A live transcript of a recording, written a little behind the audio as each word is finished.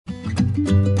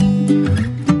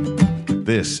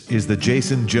This is The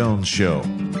Jason Jones Show,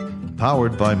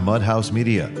 powered by Mudhouse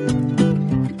Media.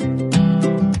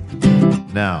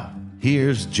 Now,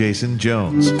 here's Jason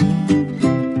Jones.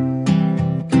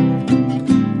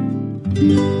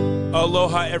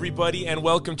 Aloha, everybody, and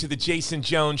welcome to The Jason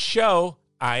Jones Show.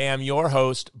 I am your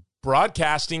host,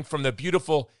 broadcasting from the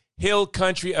beautiful hill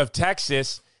country of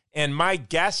Texas, and my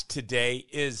guest today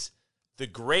is the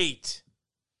great,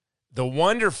 the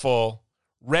wonderful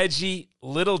Reggie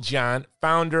Littlejohn,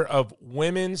 founder of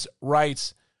Women's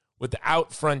Rights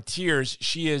Without Frontiers.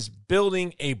 She is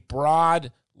building a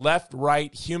broad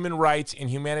left-right human rights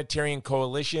and humanitarian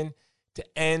coalition to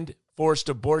end forced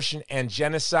abortion and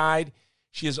genocide.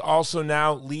 She is also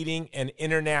now leading an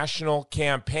international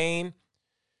campaign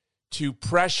to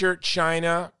pressure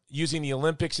China, using the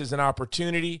Olympics as an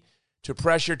opportunity to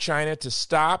pressure China to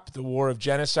stop the war of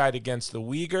genocide against the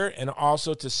Uyghur and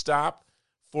also to stop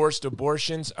forced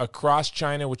abortions across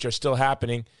China, which are still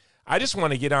happening. I just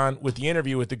want to get on with the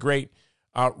interview with the great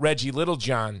Reggie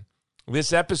Littlejohn.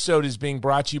 This episode is being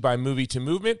brought to you by Movie to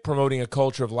Movement, promoting a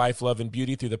culture of life, love, and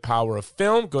beauty through the power of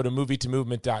film. Go to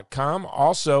movieToMovement.com.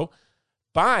 Also,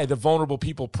 by the Vulnerable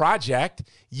People Project.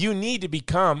 You need to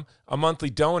become a monthly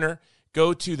donor.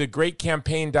 Go to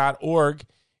thegreatcampaign.org,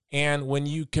 and when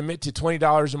you commit to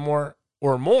 $20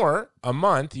 or more a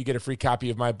month, you get a free copy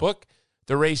of my book,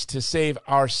 The Race to Save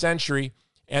Our Century.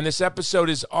 And this episode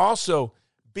is also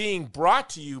being brought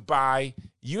to you by,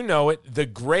 you know it, the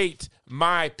great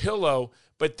My Pillow.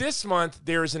 But this month,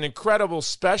 there is an incredible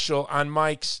special on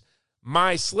Mike's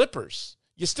My Slippers.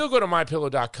 You still go to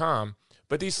mypillow.com,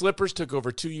 but these slippers took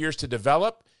over 2 years to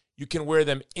develop. You can wear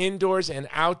them indoors and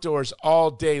outdoors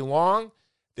all day long.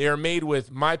 They are made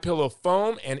with MyPillow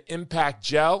foam and impact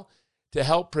gel to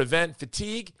help prevent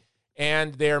fatigue,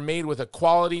 and they are made with a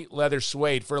quality leather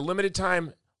suede. For a limited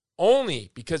time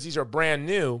only, because these are brand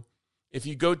new, if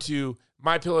you go to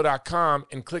mypillow.com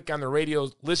and click on the radio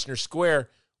listener square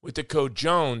with the code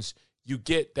Jones, you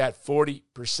get that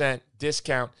 40%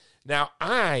 discount. Now,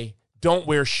 I don't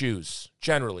wear shoes,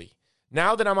 generally.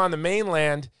 Now that I'm on the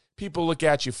mainland, people look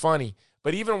at you funny.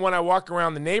 But even when I walk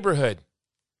around the neighborhood,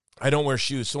 I don't wear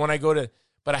shoes. So when I go to,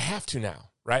 but I have to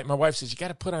now, right? My wife says, you got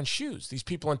to put on shoes. These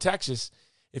people in Texas,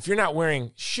 if you're not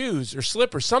wearing shoes or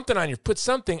slippers, put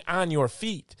something on your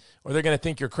feet, or they're going to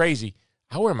think you're crazy.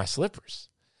 I wear my slippers.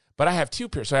 But I have two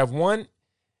pairs. So I have one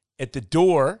at the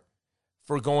door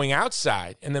for going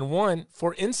outside, and then one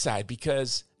for inside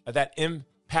because of that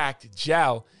impact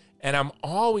gel. And I'm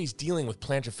always dealing with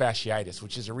plantar fasciitis,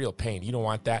 which is a real pain. You don't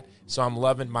want that. So I'm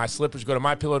loving my slippers. Go to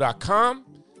mypillow.com,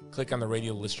 click on the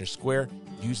radio listener square,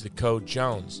 use the code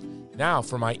Jones. Now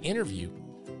for my interview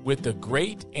with the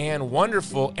great and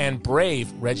wonderful and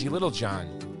brave Reggie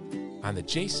Littlejohn on The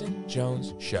Jason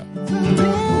Jones Show.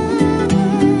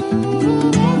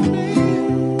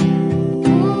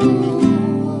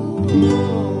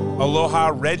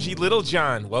 Aloha, Reggie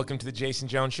Littlejohn. Welcome to The Jason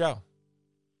Jones Show.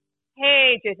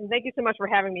 Hey, Jason, thank you so much for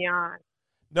having me on.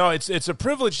 No, it's a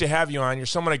privilege to have you on. You're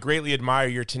someone I greatly admire.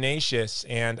 You're tenacious,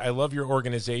 and I love your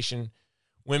organization,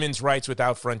 Women's Rights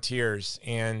Without Frontiers.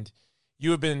 And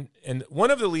you have been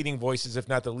one of the leading voices, if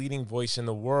not the leading voice in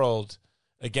the world,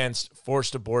 against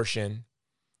forced abortion,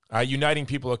 uniting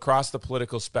people across the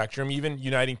political spectrum, even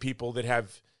uniting people that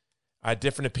have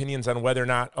different opinions on whether or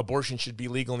not abortion should be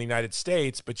legal in the United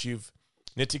States. But you've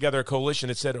knit together a coalition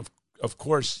that said, of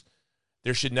course,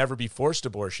 there should never be forced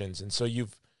abortions. And so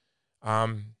you've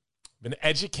been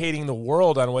educating the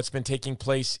world on what's been taking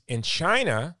place in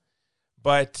China,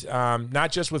 but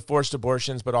not just with forced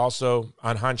abortions, but also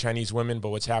on Han Chinese women, but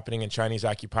what's happening in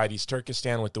Chinese-occupied East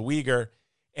Turkestan with the Uyghur.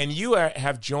 And you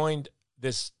have joined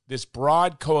this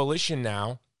broad coalition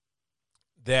now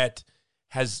that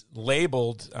has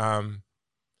labeled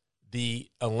the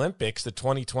Olympics, the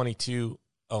 2022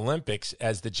 Olympics,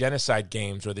 as the Genocide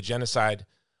Games or the Genocide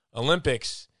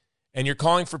Olympics, and you're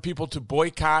calling for people to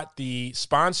boycott the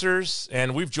sponsors,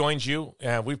 and we've joined you,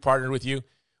 we've partnered with you.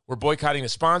 We're boycotting the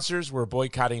sponsors, we're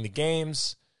boycotting the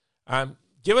games.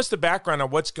 Give us the background on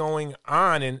what's going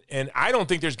on, and I don't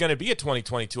think there's going to be a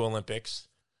 2022 Olympics,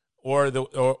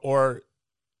 or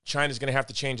China's going to have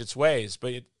to change its ways,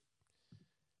 but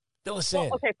fill us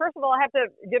in. Okay, first of all, I have to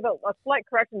give a slight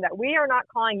correction that we are not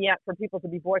calling yet for people to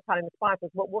be boycotting the sponsors.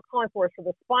 What we're calling for is for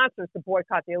the sponsors to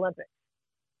boycott the Olympics.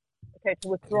 Okay, to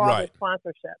withdraw their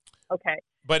sponsorship. Okay.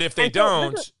 But if they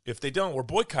don't, we're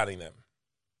boycotting them.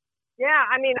 Yeah,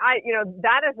 I mean,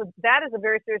 that is a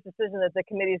very serious decision that the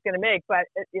committee is going to make, but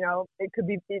it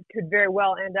could very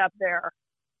well end up there.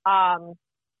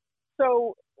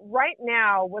 So right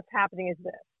now, what's happening is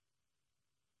this: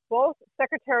 both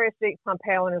Secretary of State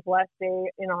Pompeo on his last day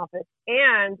in office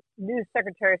and new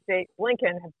Secretary of State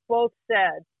Blinken have both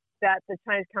said that the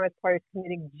Chinese Communist Party is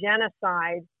committing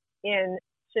genocide in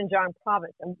Xinjiang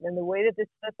province. And the way that this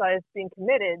genocide is being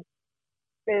committed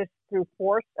is through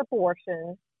forced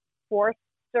abortion, forced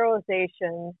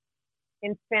sterilization,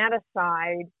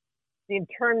 infanticide, the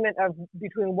internment of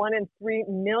between 1 and 3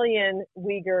 million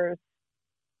Uyghurs,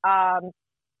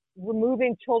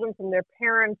 removing children from their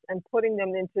parents and putting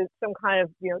them into some kind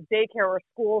of daycare or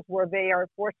schools where they are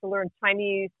forced to learn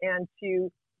Chinese and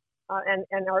to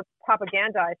and are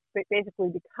propagandized to basically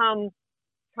become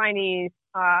Chinese.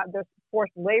 There's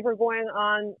forced labor going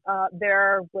on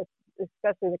there, with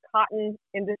especially the cotton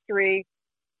industry.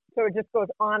 So it just goes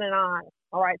on and on.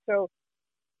 All right. So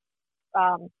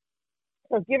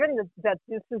given that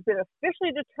this has been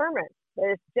officially determined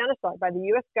that it's genocide by the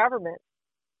U.S. government,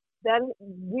 then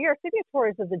we are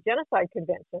signatories of the Genocide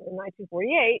Convention in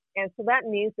 1948, and so that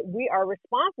means that we are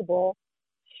responsible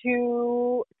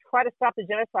to try to stop the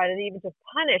genocide and even to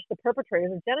punish the perpetrators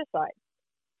of genocide.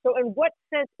 So in what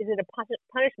sense is it a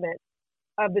punishment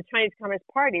of the Chinese Communist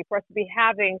Party for us to be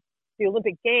having the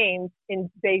Olympic Games in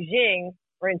Beijing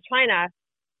or in China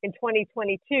in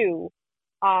 2022?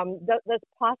 That's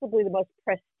possibly the most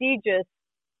prestigious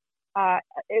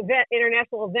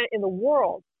international event in the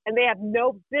world, and they have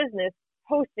no business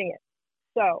hosting it.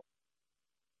 So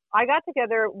I got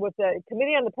together with the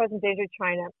Committee on the Present Danger of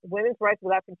China, Women's Rights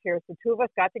Without Frontiers. The two of us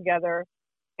got together,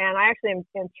 and I actually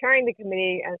am chairing the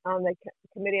committee on the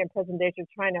Committee on Present Danger of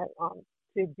China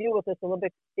to deal with this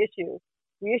Olympics issue.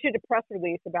 We issued a press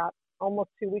release about almost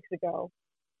 2 weeks ago.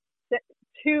 It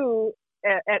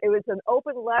was an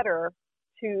open letter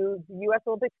to the U.S.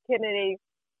 Olympics Committee,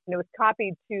 and it was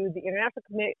copied to the International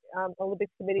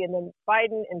Olympics Committee, and then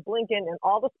Biden and Blinken and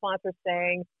all the sponsors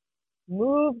saying,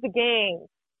 move the games.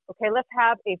 Okay, let's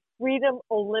have a Freedom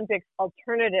Olympics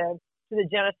alternative to the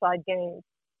Genocide Games.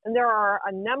 And there are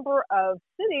a number of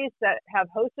cities that have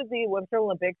hosted the Winter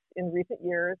Olympics in recent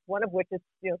years, one of which is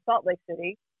Salt Lake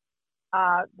City,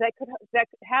 that could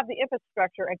have the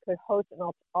infrastructure and could host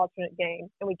an alternate game.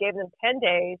 And we gave them 10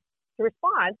 days to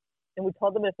respond. And we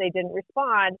told them if they didn't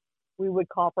respond, we would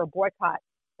call for a boycott.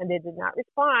 And they did not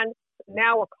respond.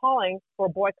 Now we're calling for a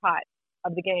boycott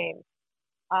of the games.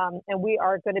 And we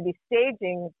are going to be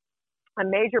staging a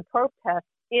major protest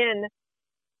in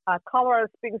Colorado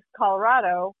Springs,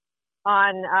 Colorado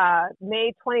on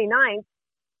May 29th,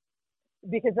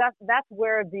 because that's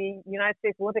where the United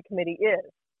States Olympic Committee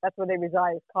is. That's where they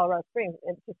reside, is Colorado Springs,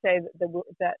 and to say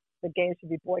that the games should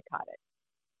be boycotted.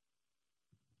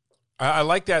 I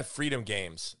like that Freedom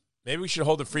Games. Maybe we should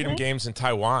hold the Freedom Games in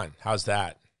Taiwan. How's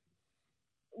that?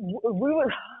 We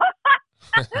would.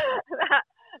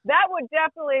 That would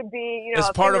definitely be, as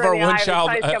part of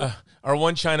our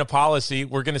one China policy.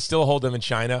 We're going to still hold them in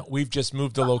China. We've just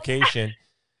moved the location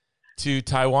to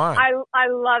Taiwan. I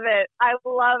love it. I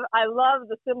love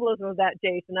the symbolism of that,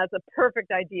 Jason. That's a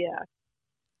perfect idea.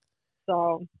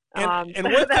 So and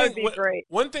that would be great.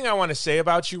 One thing I want to say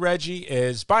about you, Reggie,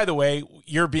 is, by the way,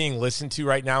 you're being listened to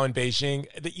right now in Beijing.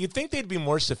 You'd think they'd be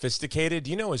more sophisticated.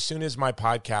 As soon as my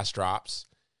podcast drops,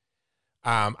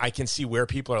 I can see where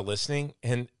people are listening,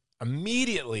 and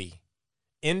immediately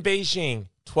in Beijing,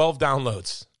 12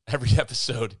 downloads every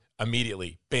episode.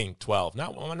 Immediately, bing, 12.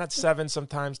 Not 7,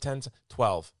 sometimes 10,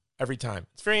 12 every time.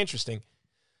 It's very interesting.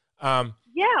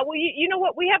 Yeah, well, you know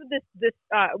what? We have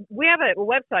we have a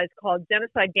website. It's called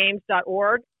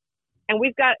genocidegames.org, and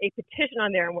we've got a petition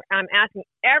on there. And I'm asking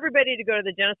everybody to go to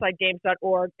the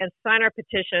genocidegames.org and sign our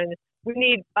petition.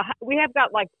 We have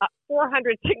got like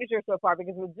 400 signatures so far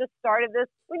because we just started this.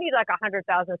 We need like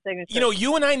 100,000 signatures.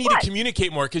 You and I need to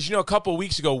communicate more because, a couple of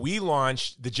weeks ago, we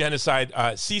launched the Genocide,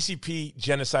 CCP,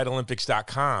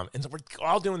 GenocideOlympics.com. And we're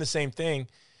all doing the same thing.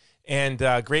 And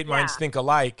great minds think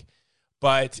alike.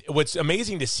 But what's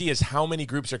amazing to see is how many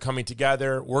groups are coming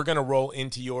together. We're going to roll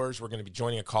into yours. We're going to be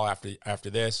joining a call after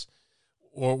this.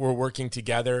 We're working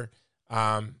together.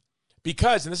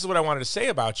 Because, and this is what I wanted to say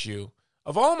about you,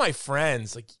 of all my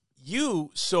friends, like, you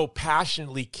so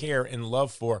passionately care and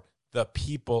love for the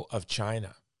people of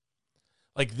China.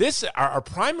 Like, this, our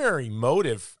primary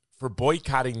motive for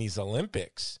boycotting these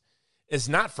Olympics is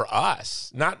not for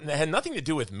us. It had nothing to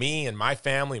do with me and my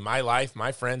family, my life,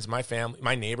 my friends, my family,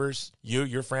 my neighbors,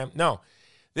 your family. No,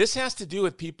 this has to do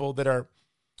with people that are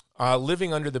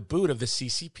living under the boot of the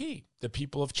CCP, the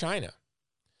people of China.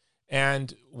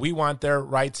 And we want their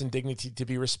rights and dignity to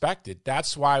be respected.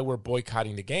 That's why we're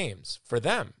boycotting the games, for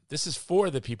them. This is for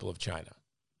the people of China.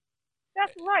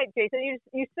 That's right, Jason.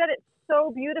 You said it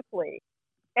so beautifully.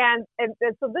 And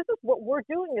so this is what we're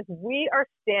doing, is we are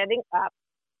standing up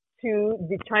to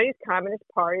the Chinese Communist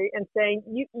Party and saying,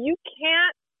 you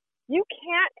can't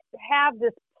have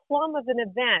this plum of an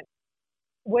event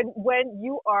when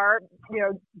you are,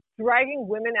 dragging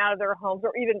women out of their homes,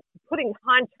 or even putting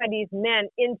Han Chinese men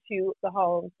into the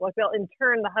homes. Like, they'll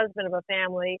intern the husband of a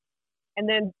family and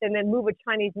then move a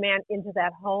Chinese man into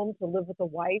that home to live with the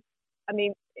wife. I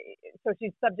mean, so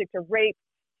she's subject to rape,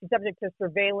 she's subject to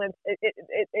surveillance.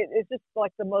 It's just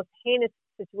like the most heinous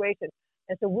situation.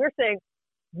 And so we're saying,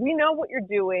 we know what you're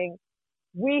doing.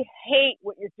 We hate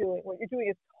what you're doing. What you're doing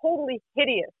is totally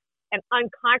hideous and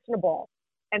unconscionable.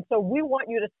 And so we want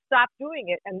you to stop doing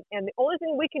it. And the only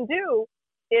thing we can do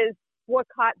is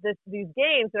boycott these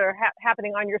games that are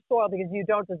happening on your soil, because you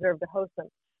don't deserve to host them.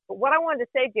 But what I wanted to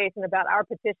say, Jason, about our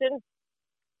petition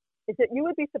is that you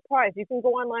would be surprised. You can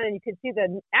go online and you can see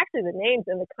the names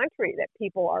in the country that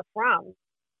people are from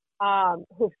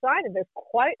who've signed it. There's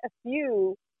quite a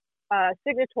few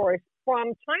signatories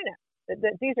from China.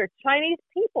 That these are Chinese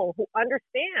people who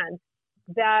understand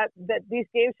that these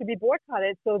games should be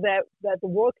boycotted, so that the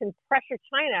world can pressure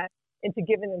China into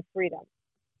giving them freedom.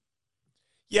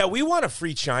 Yeah, we want to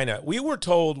free China. We were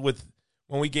told when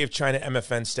we gave China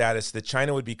MFN status that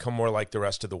China would become more like the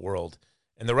rest of the world,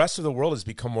 and the rest of the world has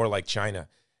become more like China.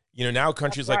 Now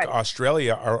countries like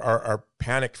Australia are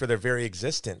panicked for their very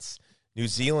existence. New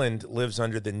Zealand lives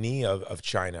under the knee of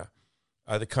China.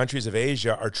 The countries of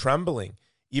Asia are trembling.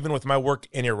 Even with my work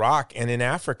in Iraq and in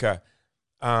Africa,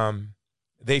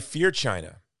 they fear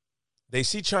China. They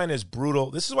see China as brutal.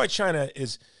 This is why China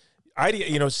is,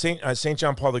 St.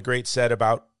 John Paul the Great said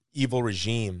about evil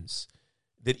regimes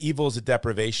that evil is a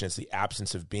deprivation. It's the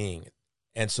absence of being.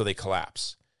 And so they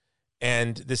collapse.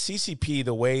 And the CCP,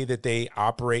 the way that they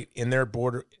operate within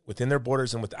their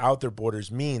borders and without their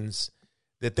borders, means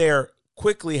that they are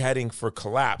quickly heading for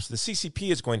collapse. The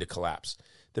CCP is going to collapse.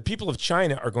 The people of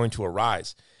China are going to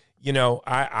arise.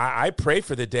 I pray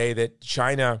for the day that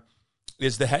China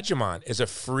is the hegemon, is a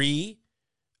free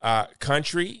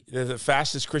country, the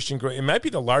fastest Christian growth. It might be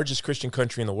the largest Christian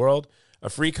country in the world, a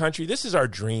free country. This is our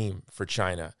dream for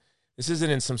China. This isn't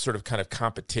in some sort of kind of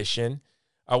competition.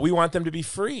 We want them to be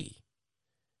free.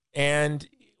 And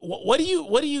what do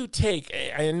you take?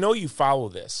 I know you follow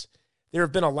this. There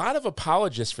have been a lot of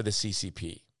apologists for the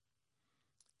CCP.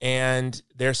 And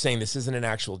they're saying this isn't an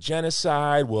actual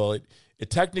genocide. Well, it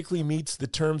technically meets the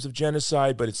terms of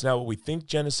genocide, but it's not what we think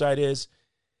genocide is.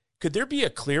 Could there be a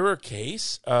clearer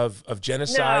case of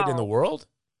genocide in the world?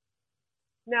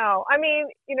 No. I mean,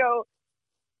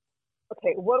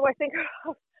 okay, what do I think?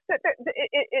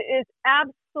 It is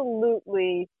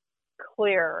absolutely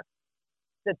clear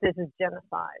that this is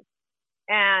genocide.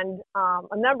 And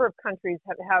a number of countries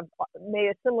have made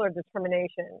a similar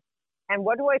determination. And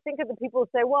what do I think of the people who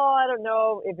say, well, I don't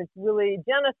know if it's really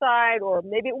genocide, or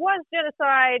maybe it was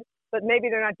genocide, but maybe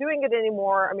they're not doing it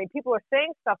anymore. I mean, people are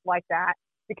saying stuff like that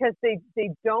because they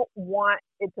don't want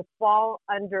it to fall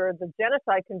under the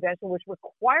Genocide Convention, which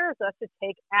requires us to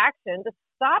take action to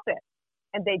stop it.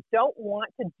 And they don't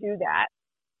want to do that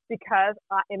because,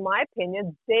 in my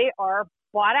opinion, they are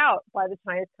bought out by the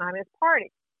Chinese Communist Party.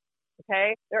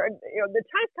 Okay? The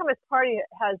Chinese Communist Party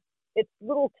has its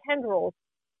little tendrils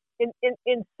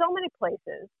in so many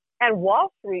places, and Wall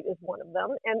Street is one of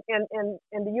them,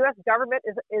 and the U.S. government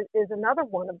is another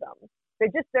one of them. They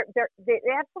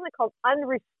have something called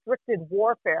unrestricted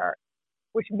warfare,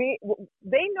 which means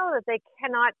they know that they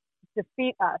cannot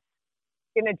defeat us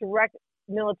in a direct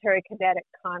military kinetic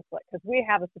conflict because we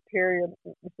have a superior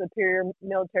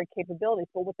military capabilities.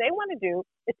 But what they want to do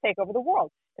is take over the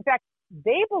world. In fact,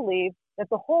 they believe that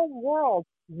the whole world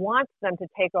wants them to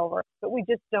take over, but we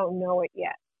just don't know it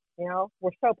yet.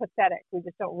 We're so pathetic. We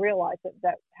just don't realize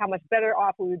that how much better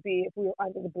off we would be if we were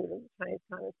under the boot of the Chinese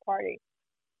Communist Party.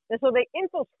 And so they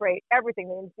infiltrate everything.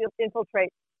 They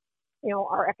infiltrate,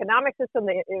 our economic system.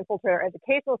 They infiltrate our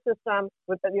educational system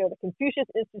with the Confucius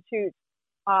Institute.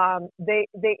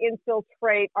 They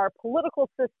infiltrate our political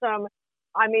system.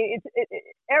 I mean, it's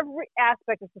every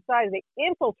aspect of society. They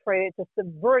infiltrate it to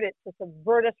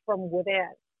subvert us from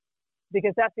within.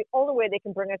 Because that's the only way they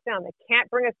can bring us down. They can't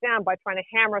bring us down by trying to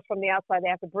hammer us from the outside. They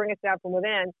have to bring us down from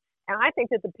within. And I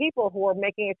think that the people who are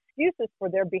making excuses for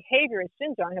their behavior in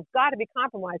Xinjiang have got to be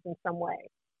compromised in some way.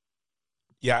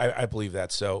 Yeah, I believe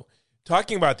that. So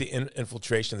talking about the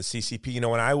infiltration of the CCP,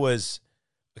 when I was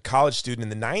a college student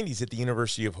in the 90s at the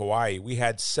University of Hawaii, we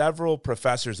had several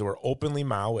professors that were openly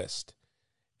Maoist.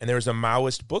 And there was a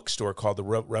Maoist bookstore called the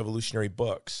Revolutionary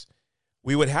Books.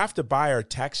 We would have to buy our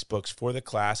textbooks for the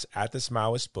class at this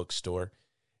Maoist bookstore.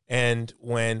 And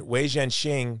when Wei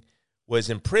Jianxing was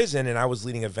in prison and I was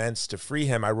leading events to free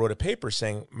him, I wrote a paper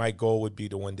saying my goal would be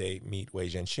to one day meet Wei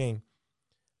Jianxing.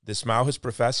 This Maoist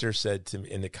professor said to me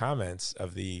in the comments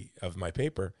of my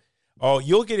paper, "Oh,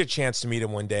 you'll get a chance to meet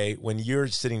him one day when you're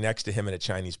sitting next to him in a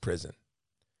Chinese prison."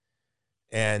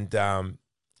 And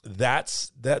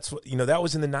that's what, that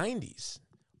was in the 90s,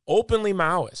 openly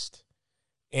Maoist.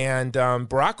 And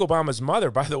Barack Obama's mother,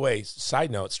 by the way,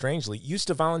 side note, strangely, used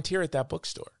to volunteer at that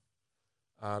bookstore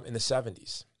in the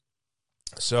 70s.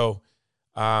 So,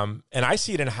 and I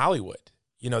see it in Hollywood.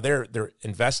 They're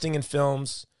investing in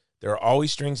films. There are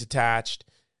always strings attached.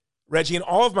 Reggie, in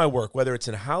all of my work, whether it's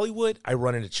in Hollywood, I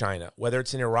run into China. Whether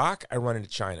it's in Iraq, I run into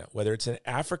China. Whether it's in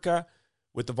Africa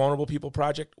with the Vulnerable People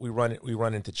Project, we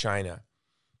run into China.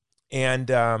 And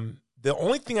the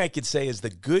only thing I could say is the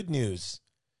good news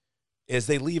is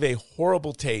they leave a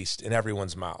horrible taste in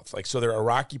everyone's mouth. Like, so their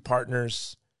Iraqi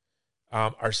partners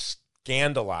are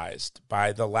scandalized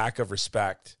by the lack of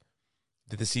respect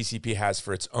that the CCP has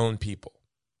for its own people,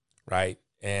 right?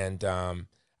 And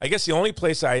I guess the only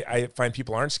place I find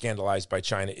people aren't scandalized by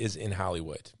China is in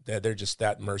Hollywood. They're just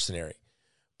that mercenary.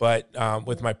 But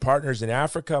with my partners in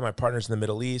Africa, my partners in the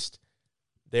Middle East,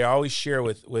 they always share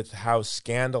with how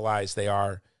scandalized they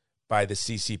are by the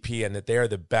CCP and that they are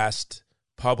the best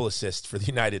publicists for the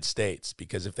United States,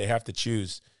 because if they have to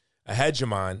choose a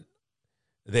hegemon,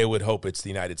 they would hope it's the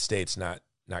United States, not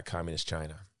communist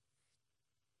China.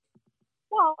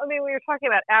 Well, I mean, when you're talking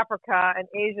about Africa and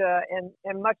Asia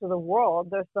and much of the world,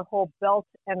 there's the whole Belt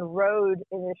and Road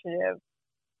Initiative,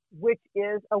 which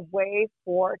is a way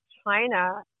for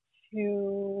China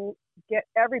to get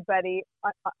everybody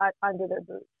under their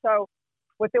boots. So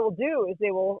what they will do is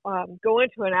they will go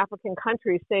into an African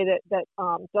country, say that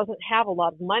doesn't have a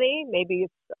lot of money, maybe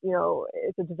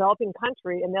it's a developing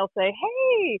country, and they'll say,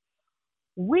 hey,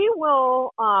 we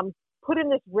will put in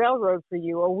this railroad for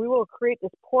you, or we will create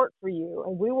this port for you,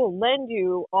 and we will lend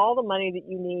you all the money that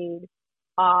you need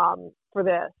for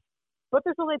this. But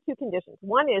there's only two conditions.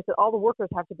 One is that all the workers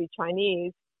have to be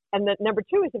Chinese, and that number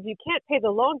two is if you can't pay the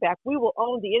loan back, we will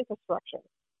own the infrastructure.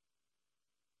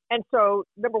 And so,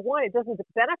 number one, it doesn't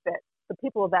benefit the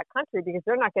people of that country because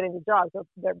they're not getting the jobs.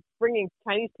 They're bringing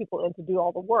Chinese people in to do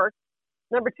all the work.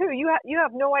 Number two, you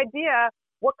have no idea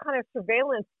what kind of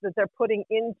surveillance that they're putting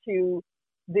into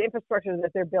the infrastructure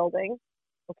that they're building,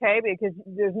 okay, because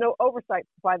there's no oversight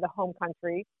by the home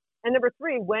country. And number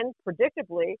three, when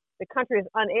predictably the country is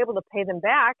unable to pay them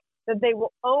back, then they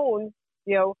will own,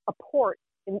 a port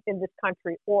in this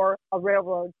country or a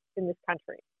railroad in this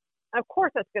country. And of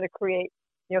course, that's going to create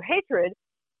hatred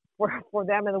for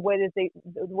them and the way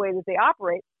that they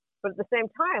operate. But at the same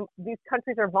time, these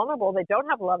countries are vulnerable. They don't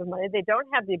have a lot of money. They don't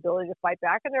have the ability to fight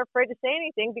back, and they're afraid to say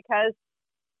anything because,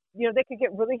 they could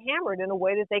get really hammered in a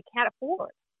way that they can't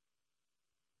afford.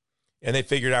 And they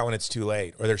figure it out when it's too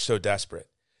late, or they're so desperate.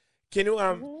 Can you?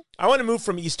 I want to move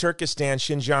from East Turkestan,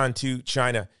 Xinjiang, to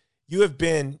China. You have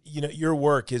been, your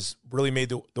work has really made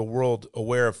the world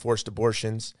aware of forced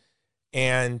abortions,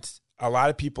 and a lot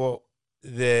of people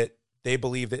that they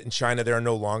believe that in China there are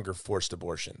no longer forced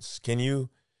abortions. Can you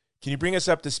bring us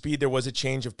up to speed? There was a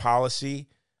change of policy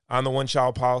on the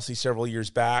one-child policy several years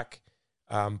back,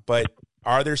 but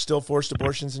are there still forced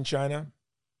abortions in China?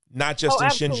 Not just in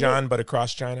absolutely. Xinjiang, but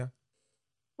across China?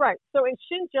 Right. So in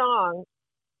Xinjiang,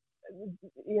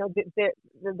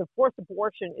 the forced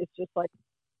abortion is just like,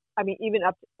 even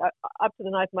up to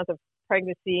the 9th month of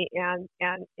pregnancy and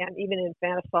even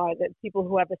infanticide, that people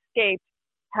who have escaped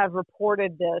have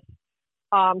reported this.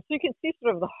 So you can see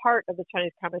sort of the heart of the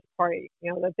Chinese Communist Party,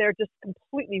 that they're just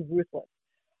completely ruthless.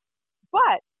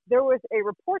 But there was a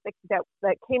report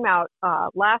that came out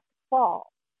last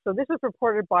fall. So this was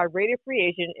reported by Radio Free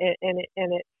Asia, and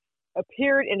it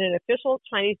appeared in an official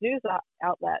Chinese news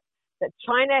outlet that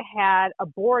China had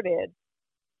aborted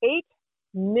 8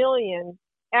 million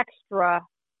extra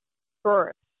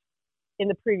births in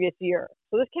the previous year.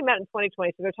 So this came out in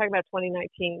 2020, so they're talking about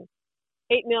 2019.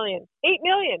 8 million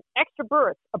extra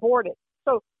births aborted.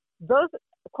 So those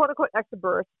quote-unquote extra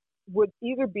births would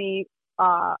either be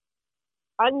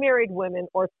unmarried women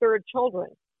or third children.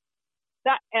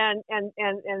 That and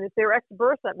if they're extra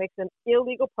births, that makes them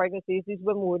illegal pregnancies. These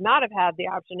women would not have had the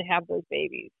option to have those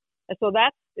babies. And so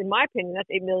that's, in my opinion, that's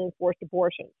 8 million forced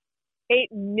abortions.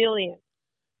 8 million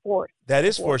forced. That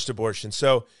is forced abortion.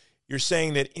 So you're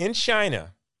saying that in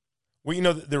China,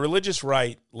 well, the religious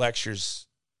right lectures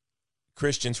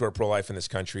Christians who are pro-life in this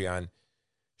country on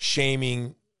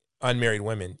shaming unmarried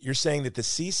women. You're saying that the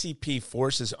CCP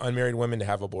forces unmarried women to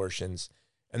have abortions,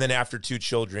 And then after 2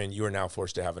 children, you are now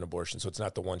forced to have an abortion. So it's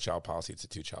not the one-child policy, it's a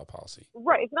 2-child policy.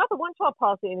 Right. It's not the one-child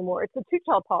policy anymore. It's a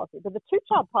 2-child policy. But the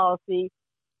 2-child policy,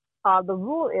 the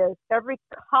rule is every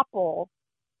couple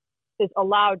is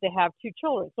allowed to have 2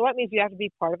 children. So that means you have to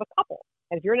be part of a couple.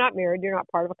 And if you're not married, you're not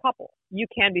part of a couple. You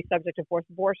can be subject to forced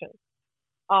abortion.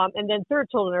 And then 3rd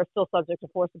children are still subject to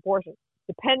forced abortion,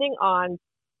 depending on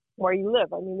where you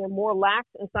live. I mean, they're more lax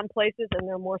in some places and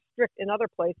they're more strict in other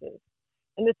places.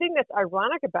 And the thing that's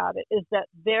ironic about it is that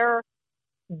their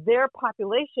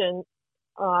population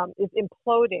is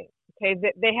imploding. Okay,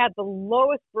 they had the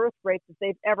lowest birth rates that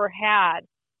they've ever had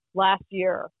last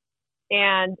year,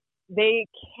 and they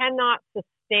cannot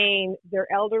sustain their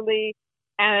elderly,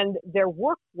 and their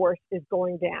workforce is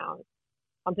going down.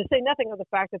 To say nothing of the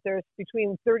fact that there's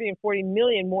between 30 and 40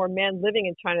 million more men living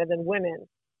in China than women.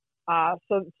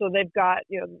 So they've got,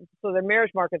 so their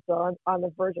marriage markets are on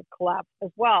the verge of collapse as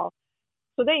well.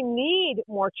 So they need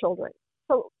more children.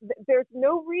 So there's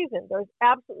no reason, there's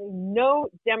absolutely no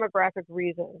demographic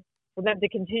reason for them to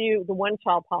continue the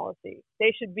one-child policy.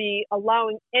 They should be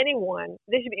allowing anyone,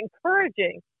 they should be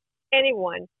encouraging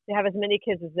anyone to have as many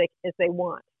kids as they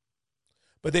want.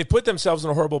 But they've put themselves in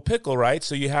a horrible pickle, right?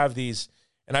 So you have these,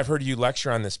 and I've heard you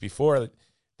lecture on this before,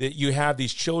 that you have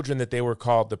these children that they were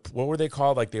called, what were they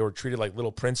called? Like they were treated like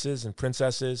little princes and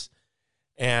princesses.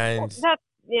 And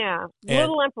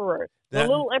little emperors. The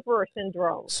little emperor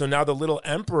syndrome. So now the little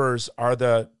emperors are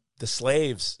the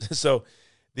slaves. So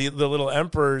the little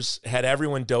emperors had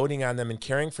everyone doting on them and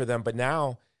caring for them, but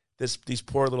now these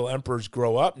poor little emperors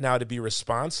grow up now to be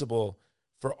responsible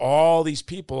for all these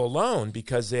people alone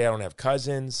because they don't have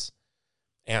cousins,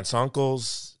 aunts,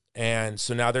 uncles, and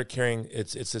so now they're carrying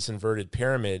it's this inverted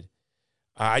pyramid.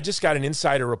 I just got an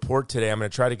insider report today. I'm going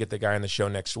to try to get the guy on the show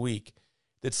next week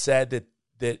that said that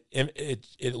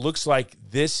it looks like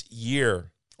this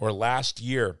year or last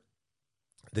year,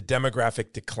 the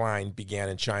demographic decline began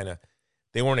in China.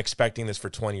 They weren't expecting this for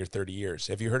 20 or 30 years.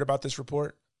 Have you heard about this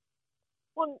report?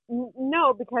 Well,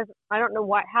 no, because I don't know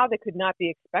how they could not be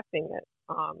expecting it.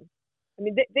 I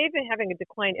mean, they've been having a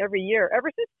decline every year ever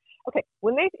since. Okay,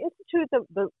 when they instituted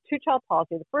the 2-child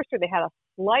policy, the first year they had a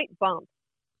slight bump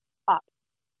up,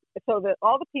 so that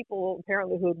all the people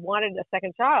apparently who had wanted a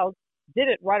second child did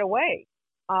it right away.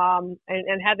 And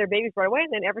had their babies right away,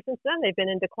 and then ever since then they've been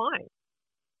in decline.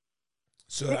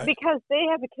 So because they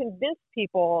have to convince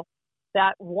people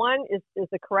that 1 is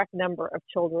the correct number of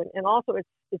children, and also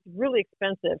it's really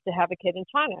expensive to have a kid in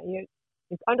China.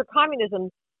 Under communism,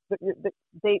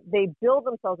 they build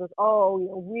themselves as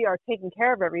we are taking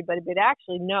care of everybody, but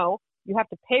actually no, you have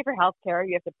to pay for health care,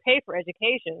 you have to pay for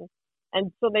education,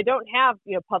 and so they don't have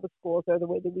public schools or the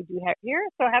way that we do have here.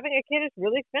 So having a kid is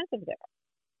really expensive there.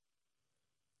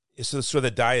 So the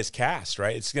die is cast,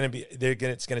 right? It's going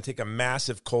to take a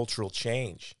massive cultural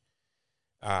change,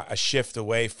 a shift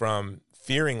away from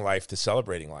fearing life to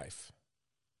celebrating life.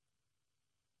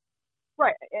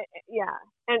 Right. Yeah.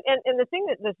 And the thing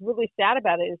that's really sad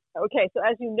about it is, okay, so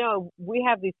as you know, we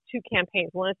have these 2 campaigns.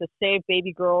 One is to save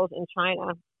baby girls in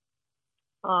China.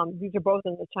 These are both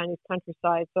in the Chinese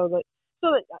countryside, so that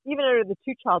even under the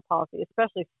 2-child policy,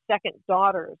 especially second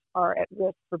daughters are at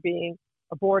risk for being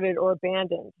aborted or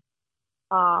abandoned.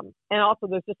 And also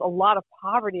there's just a lot of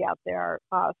poverty out there,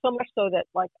 so much so that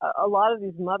like a lot of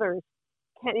these mothers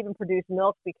can't even produce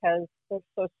milk because they're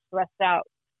so stressed out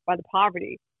by the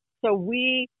poverty. So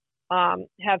we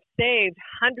have saved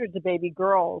hundreds of baby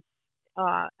girls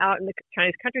out in the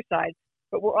Chinese countryside,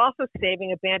 but we're also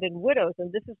saving abandoned widows.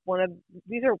 And this is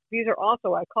these are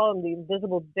also, I call them the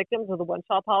invisible victims of the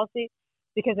 1-child policy,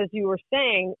 because as you were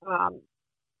saying,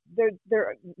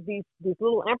 they're these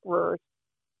little emperors.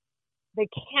 They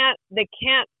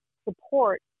can't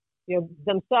support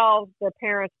themselves, their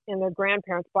parents, and their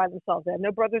grandparents by themselves. They have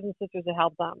no brothers and sisters to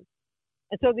help them,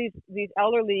 and so these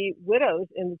elderly widows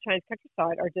in the Chinese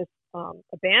countryside are just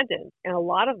abandoned, and a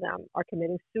lot of them are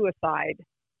committing suicide.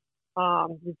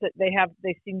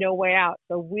 They see no way out.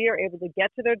 So we are able to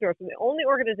get to their doors. We're the only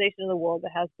organization in the world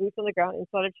that has boots on the ground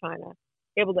inside of China,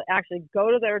 able to actually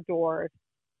go to their doors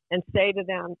and say to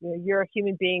them, you're a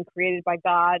human being created by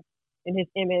God in his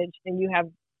image, and you have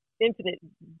infinite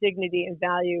dignity and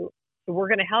value. So we're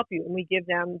going to help you. And we give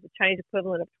them the Chinese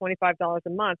equivalent of $25 a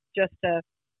month just to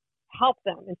help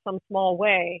them in some small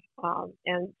way.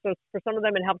 And so for some of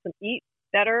them, it helps them eat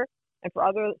better. And for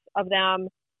others of them,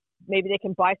 maybe they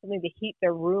can buy something to heat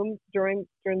their room during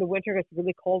the winter, because it's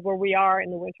really cold where we are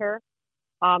in the winter.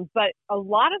 But a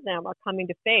lot of them are coming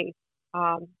to faith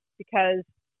because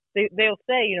they'll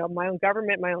say, my own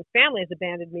government, my own family has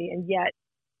abandoned me, and yet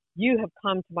you have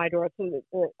come to my door. So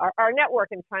our network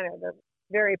in China,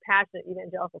 very passionate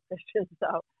evangelical Christians.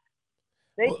 So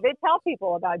they tell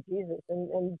people about Jesus,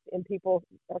 and people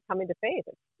are coming to faith.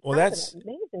 It's that's an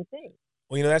amazing thing.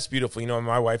 Well, that's beautiful.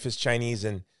 My wife is Chinese,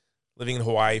 and living in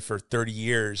Hawaii for 30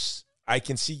 years,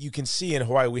 you can see in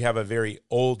Hawaii, we have a very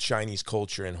old Chinese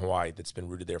culture in Hawaii that's been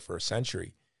rooted there for a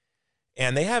century.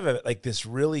 And they have this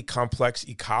really complex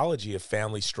ecology of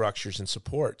family structures and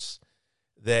supports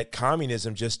that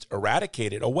communism just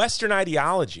eradicated. A Western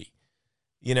ideology,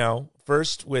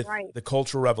 first with the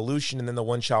Cultural Revolution and then the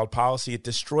one-child policy. It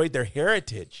destroyed their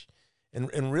heritage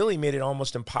and really made it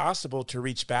almost impossible to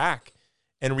reach back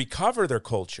and recover their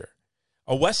culture.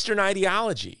 A Western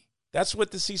ideology. That's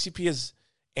what the CCP is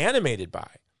animated by,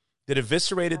 that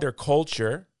eviscerated their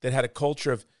culture, that had a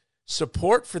culture of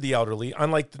support for the elderly,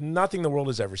 unlike nothing the world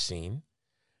has ever seen,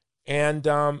 and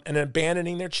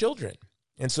abandoning their children.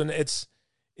 And so this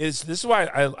is why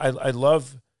I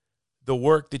love the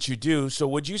work that you do. So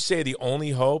would you say the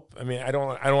only hope? I mean, I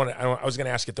was going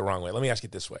to ask it the wrong way. Let me ask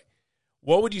it this way.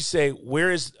 What would you say,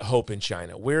 where is hope in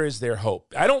China? Where is their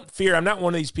hope? I'm not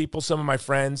one of these people, some of my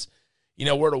friends,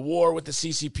 we're at a war with the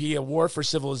CCP, a war for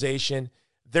civilization.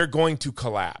 They're going to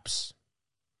collapse.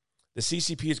 The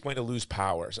CCP is going to lose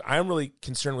powers. I'm really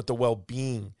concerned with the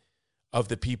well-being of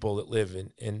the people that live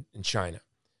in China.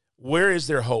 Where is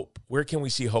their hope? Where can we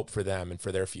see hope for them and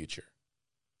for their future?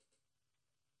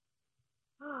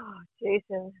 Oh,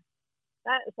 Jason,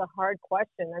 that is a hard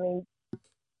question. I mean,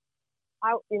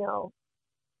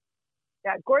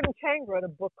 Gordon Chang wrote a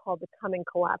book called The Coming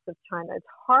Collapse of China. It's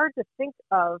hard to think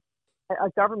of a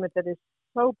government that is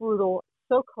so brutal,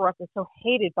 so corrupt, and so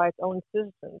hated by its own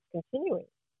citizens continuing.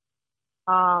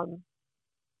 And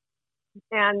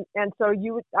so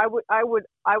I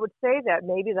would say that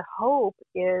maybe the hope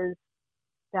is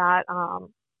that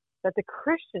the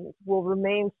Christians will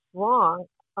remain strong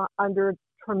under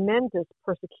tremendous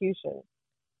persecution,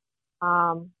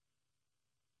 and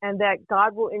that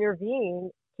God will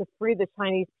intervene to free the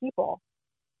Chinese people.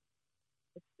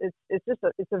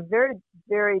 It's a very,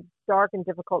 very dark and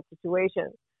difficult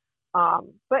situation.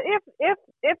 But if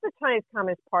the Chinese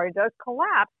Communist Party does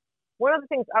collapse, one of the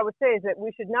things I would say is that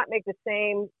we should not make the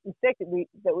same mistake that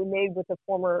we made with the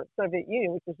former Soviet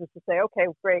Union, which is just to say, okay,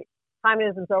 great,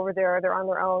 communism's over there, they're on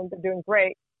their own, they're doing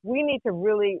great. We need to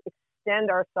really extend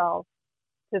ourselves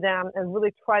to them and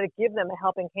really try to give them a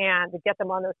helping hand to get them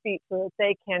on their feet so that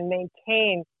they can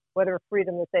maintain whatever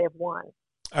freedom that they have won.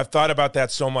 I've thought about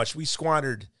that so much. We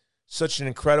squandered such an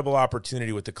incredible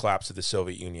opportunity with the collapse of the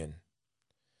Soviet Union.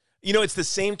 It's the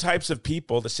same types of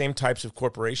people, the same types of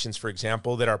corporations, for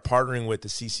example, that are partnering with the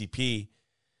CCP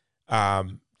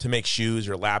to make shoes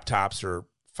or laptops or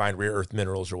find rare earth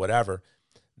minerals or whatever.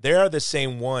 They are the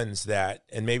same ones that,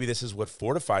 and maybe this is what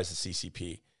fortifies the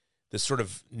CCP, this sort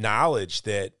of knowledge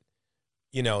that,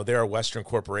 there are Western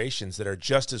corporations that are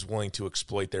just as willing to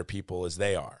exploit their people as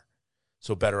they are.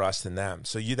 So better us than them.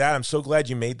 So I'm so glad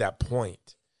you made that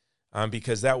point,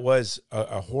 because that was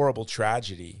a horrible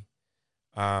tragedy.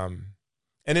 And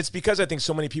it's because I think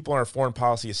so many people in our foreign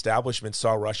policy establishment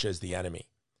saw Russia as the enemy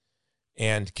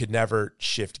and could never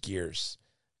shift gears.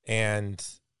 And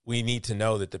we need to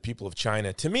know that the people of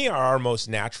China, to me, are our most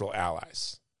natural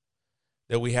allies,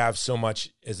 that we have so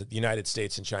much, as the United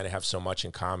States and China have so much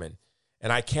in common.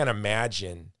 And I can't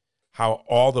imagine how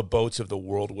all the boats of the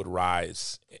world would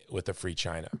rise with a free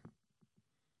China.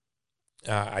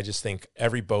 I just think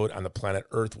every boat on the planet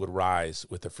Earth would rise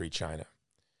with a free China.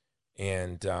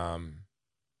 And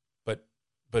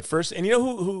but first, and you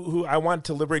know who I want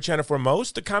to liberate China for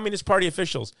most? The Communist Party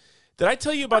officials. Did I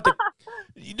tell you about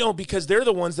because they're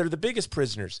the ones that are the biggest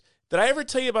prisoners. Did I ever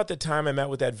tell you about the time I met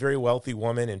with that very wealthy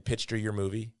woman and pitched her your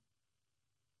movie?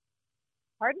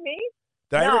 Pardon me?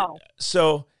 No.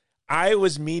 So I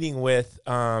was meeting with,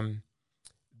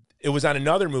 it was on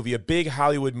another movie, a big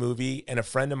Hollywood movie, and a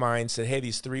friend of mine said, hey,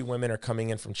 these 3 women are coming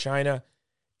in from China,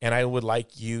 and I would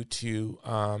like you to,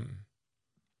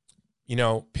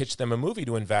 pitch them a movie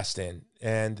to invest in.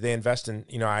 And they invest in,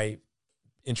 I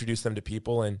introduce them to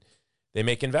people, and they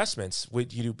make investments.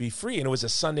 Would you be free? And it was a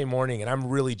Sunday morning, and I'm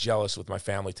really jealous with my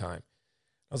family time.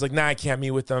 I was like, nah, I can't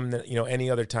meet with them, any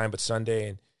other time but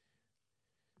Sunday.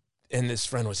 And this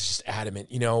friend was just adamant,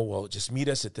 well, just meet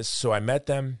us at this. So I met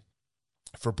them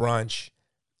for brunch.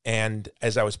 And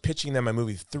as I was pitching them my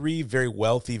movie, 3 very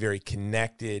wealthy, very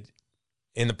connected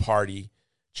in the party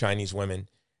Chinese women.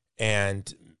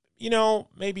 And,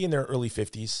 maybe in their early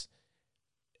 50s.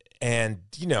 And,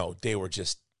 they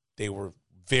were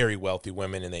very wealthy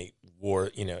women, and they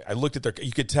wore, I looked at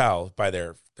you could tell by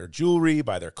their jewelry,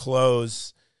 by their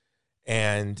clothes,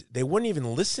 and they wouldn't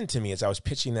even listen to me as I was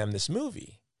pitching them this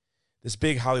movie, this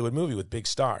big Hollywood movie with big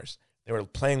stars. They were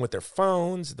playing with their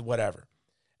phones, whatever.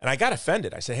 And I got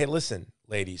offended. I said, hey, listen,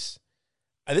 ladies,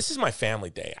 this is my family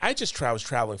day. I was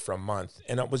traveling for a month,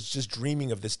 and I was just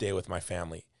dreaming of this day with my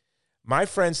family. My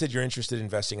friend said, you're interested in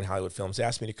investing in Hollywood films.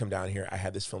 Asked me to come down here. I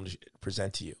had this film to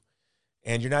present to you.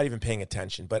 And you're not even paying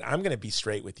attention. But I'm going to be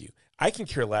straight with you. I can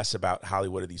care less about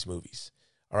Hollywood or these movies.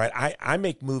 All right? I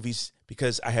make movies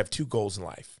because I have two goals in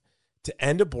life: to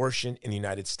end abortion in the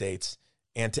United States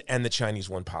and to end the Chinese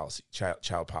one policy,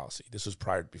 child policy. This was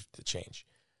prior to the change.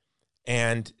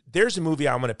 And there's a movie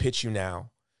I'm going to pitch you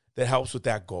now that helps with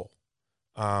that goal.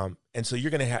 And so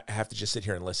you're going to have to just sit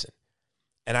here and listen.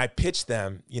 And I pitched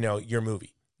them, your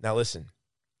movie. Now listen,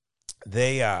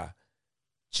 they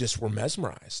just were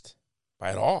mesmerized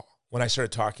by it all. When I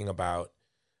started talking about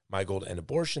my goal to end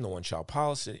abortion, the one-child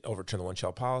policy, overturn the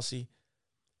one-child policy,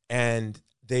 and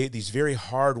these very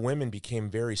hard women became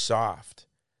very soft.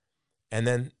 And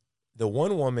then the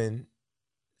one woman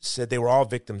said they were all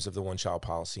victims of the one-child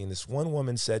policy. And this one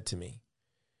woman said to me,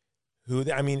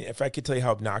 if I could tell you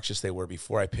how obnoxious they were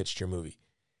before I pitched your movie,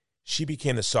 she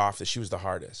became the softest. She was the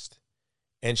hardest.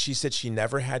 And she said she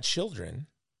never had children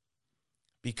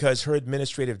because her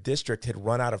administrative district had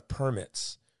run out of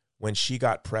permits when she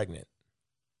got pregnant.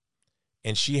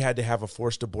 And she had to have a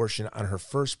forced abortion on her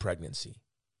first pregnancy.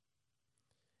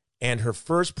 And her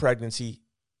first pregnancy,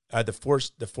 the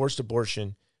forced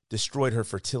abortion destroyed her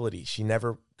fertility. She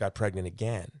never got pregnant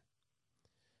again.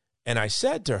 And I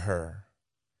said to her,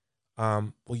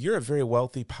 well, you're a very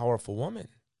wealthy, powerful woman.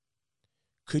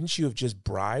 Couldn't you have just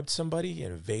bribed somebody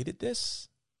and evaded this?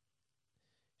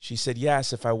 She said,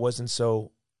 yes, if I wasn't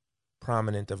so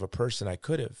prominent of a person, I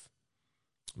could have.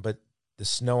 But the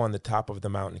snow on the top of the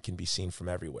mountain can be seen from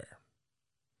everywhere.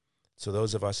 So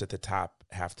those of us at the top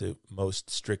have to most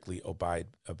strictly abide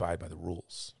by the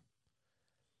rules.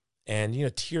 And,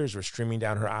 tears were streaming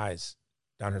down her eyes,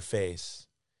 down her face.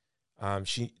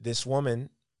 This woman,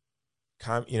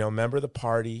 member of the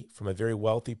party from a very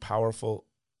wealthy, powerful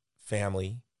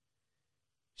family,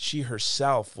 she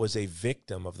herself was a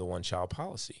victim of the one-child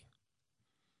policy.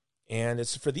 And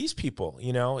it's for these people,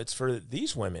 it's for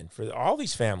these women, for all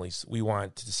these families, we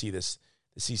want to see the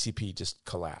CCP just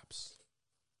collapse.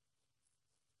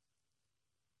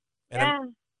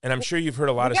 And I'm sure you've heard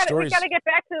a lot of stories. We got to get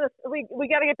back to this. We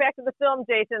got to get back to the film,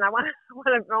 Jason. I want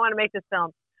to make this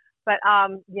film. But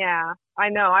yeah, I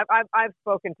know. I've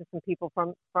spoken to some people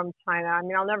from China. I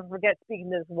mean, I'll never forget speaking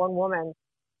to this one woman.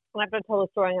 And after I told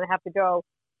the story, I'm going to have to go.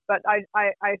 But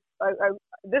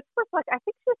this was I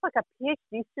think she was like a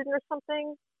PhD student or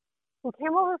something who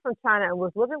came over from China and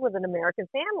was living with an American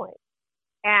family.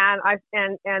 And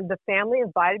the family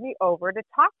invited me over to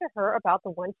talk to her about the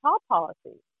one-child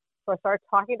policy. So I started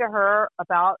talking to her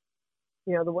about,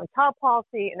 the one-child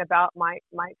policy and about my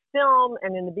film.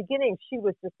 And in the beginning, she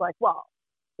was just like, well,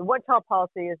 the one-child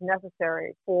policy is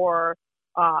necessary for,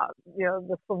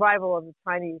 the survival of the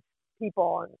Chinese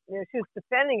people. And, she was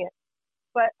defending it.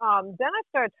 But then I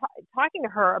started talking to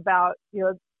her about,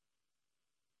 the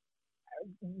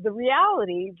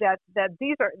reality that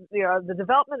these are, the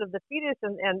development of the fetus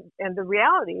and the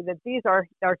reality that these are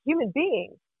human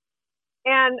beings.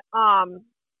 And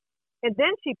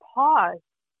then she paused,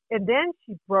 and then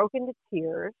she broke into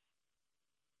tears,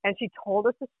 and she told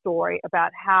us a story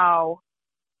about how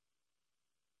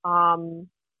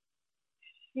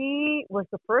she was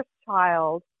the first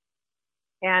child,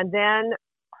 and then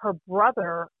her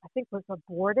brother, I think, was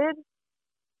aborted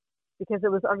because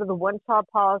it was under the one-child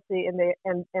policy, and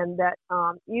that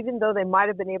even though they might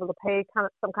have been able to pay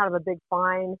some kind of a big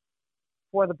fine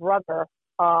for the brother,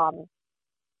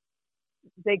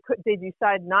 they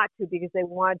decided not to because they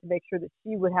wanted to make sure that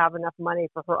she would have enough money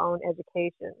for her own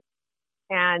education.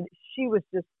 And she was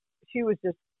just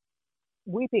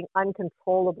weeping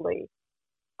uncontrollably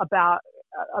about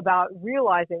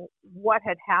realizing what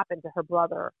had happened to her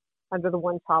brother under the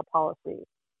one-child policy.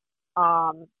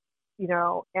 And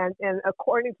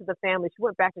according to the family, she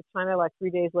went back to China like 3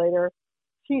 days later.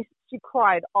 She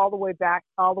cried all the way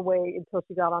until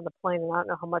she got on the plane, and I don't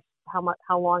know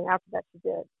how long after that she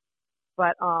did.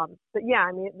 But yeah,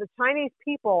 I mean, the Chinese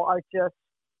people are just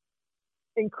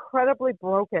incredibly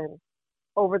broken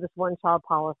over this one-child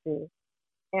policy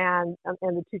and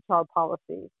the two-child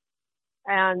policy.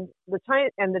 And the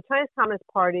Chinese Communist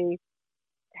Party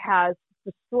has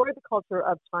destroyed the culture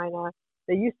of China.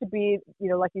 They used to be,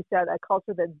 like you said, a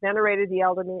culture that venerated the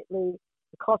elderly,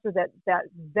 a culture that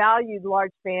valued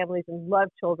large families and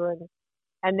loved children.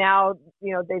 And now,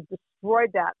 they've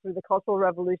destroyed that through the Cultural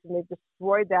Revolution. They've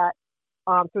destroyed that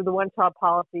through the one-child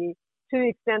policy, to the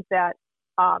extent that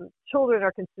children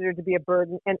are considered to be a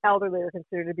burden, and elderly are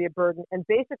considered to be a burden. And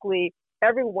basically,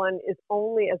 everyone is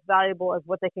only as valuable as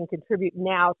what they can contribute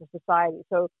now to society.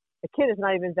 So a kid is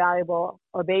not even valuable,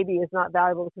 or a baby is not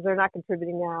valuable because they're not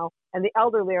contributing now, and the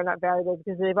elderly are not valuable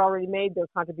because they've already made their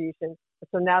contribution.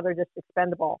 So now they're just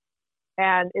expendable.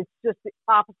 And it's just the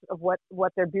opposite of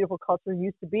what their beautiful culture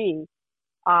used to be.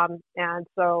 And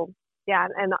so, yeah,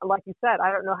 and like you said,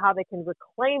 I don't know how they can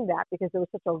reclaim that because there was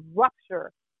such a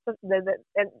rupture. And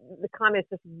the communists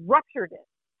just ruptured it.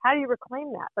 How do you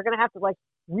reclaim that? They're going to have to like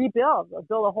rebuild or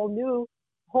build a whole new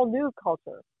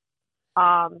culture.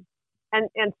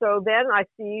 And so then I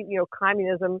see,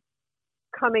 communism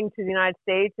coming to the United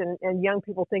States and young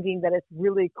people thinking that it's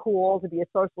really cool to be a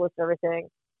socialist and everything.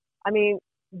 I mean,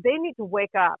 they need to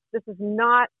wake up. This is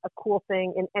not a cool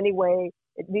thing in any way.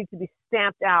 It needs to be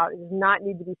stamped out. It does not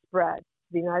need to be spread to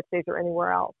the United States or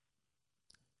anywhere else.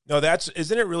 No,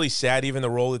 isn't it really sad, even the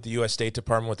role that the U.S. State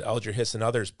Department with Alger Hiss and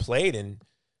others played in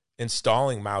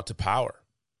installing Mao to power,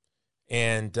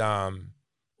 and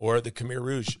or the Khmer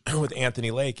Rouge with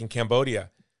Anthony Lake in Cambodia.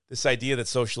 This idea that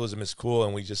socialism is cool,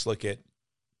 and we just look at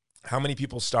how many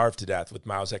people starved to death with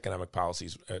Mao's economic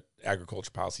policies,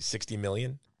 agriculture policy, 60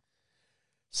 million,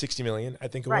 I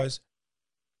think it was.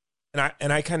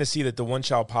 And I kind of see that the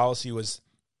one-child policy was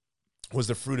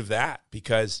the fruit of that,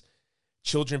 because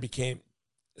children became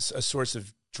a source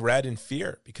of dread and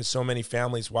fear because so many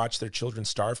families watched their children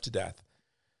starve to death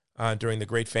during the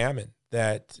Great Famine,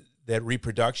 that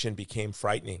reproduction became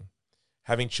frightening.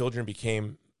 Having children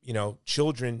became,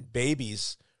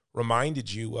 babies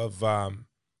reminded you of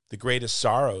the greatest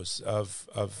sorrows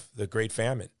of the Great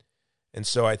Famine. And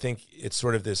so I think it's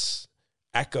sort of this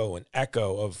echo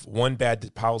of one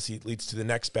bad policy leads to the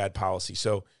next bad policy.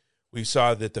 So we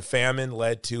saw that the famine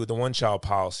led to the one-child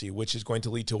policy, which is going to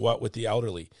lead to what with the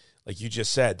elderly? Like you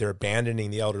just said, they're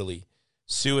abandoning the elderly.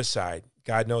 Suicide,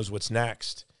 God knows what's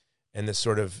next. And this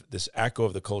echo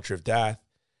of the culture of death.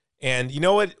 And you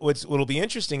know what'll be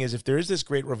interesting is if there is this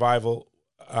great revival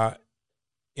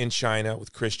in China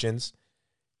with Christians,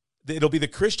 it'll be the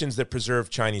Christians that preserve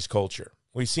Chinese culture.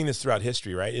 We've seen this throughout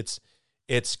history, right?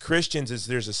 It's Christians, as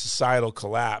there's a societal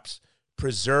collapse,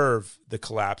 preserve the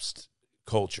collapsed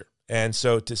culture. And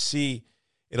so to see,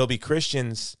 it'll be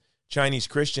Christians, Chinese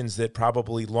Christians, that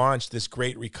probably launched this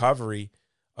great recovery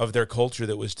of their culture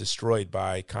that was destroyed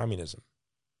by communism.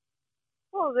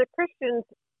 Well, the Christians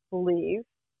believe,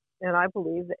 and I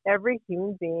believe, that every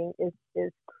human being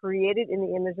is created in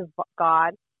the image of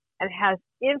God and has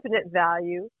infinite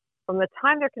value from the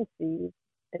time they're conceived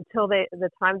until the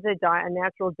time they die, a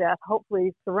natural death,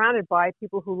 hopefully surrounded by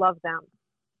people who love them.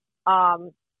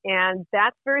 And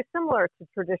that's very similar to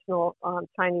traditional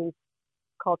Chinese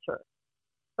culture.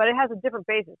 But it has a different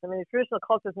basis. I mean, the traditional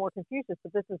culture is more Confucius,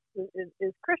 but this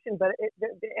is Christian, but it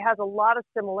has a lot of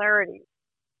similarities.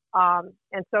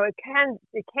 And so it can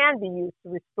be used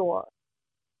to restore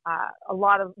a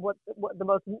lot of what the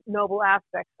most noble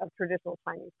aspects of traditional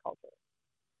Chinese culture.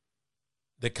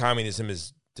 The communism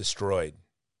is destroyed.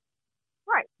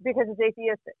 Right, because it's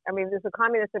atheistic. I mean, there's a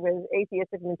communistic, there's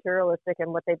atheistic, materialistic,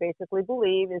 and what they basically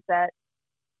believe is that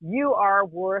you are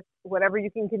worth whatever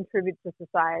you can contribute to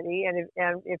society,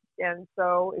 and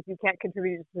so if you can't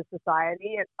contribute to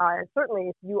society, and certainly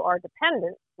if you are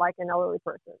dependent, like an elderly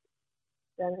person,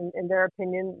 then in their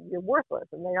opinion you're worthless,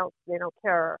 and they don't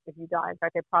care if you die. In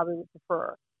fact, they probably would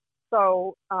prefer.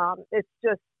 So it's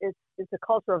a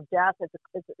culture of death.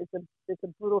 It's a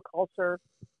brutal culture.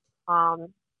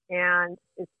 And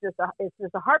it's just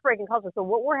a heartbreaking culture. So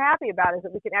what we're happy about is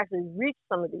that we can actually reach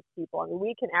some of these people. I mean,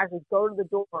 we can actually go to the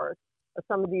doors of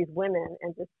some of these women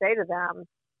and just say to them,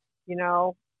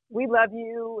 we love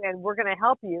you and we're going to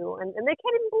help you. And they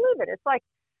can't even believe it. It's like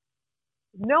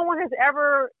no one has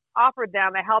ever offered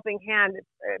them a helping hand,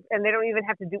 and they don't even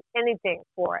have to do anything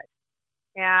for it.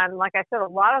 And like I said, a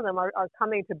lot of them are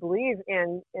coming to believe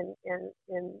in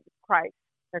Christ.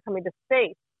 They're coming to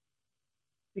faith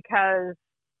because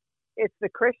it's the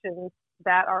Christians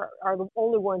that are the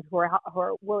only ones who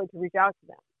are willing to reach out to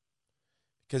them.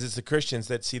 Because it's the Christians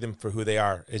that see them for who they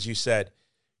are. As you said,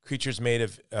 creatures made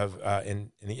of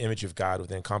in the image of God with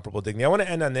incomparable dignity. I want to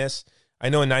end on this. I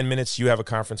know in 9 minutes you have a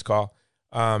conference call.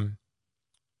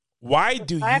 Why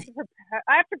do you... I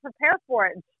have to prepare for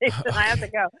it, Jason. Okay. I have to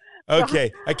go.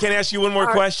 Okay. I can't ask you one more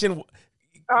question.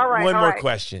 All right. One more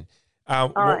question.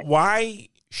 Why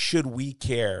should we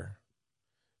care?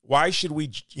 Why should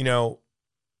we,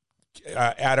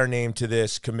 add our name to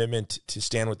this commitment to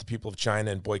stand with the people of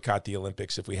China and boycott the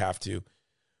Olympics if we have to?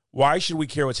 Why should we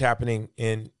care what's happening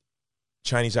in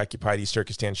Chinese-occupied East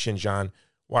Turkestan, Xinjiang?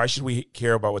 Why should we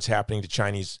care about what's happening to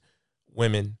Chinese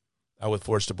women with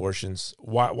forced abortions.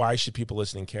 Why should people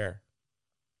listening care?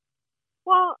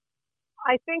 Well,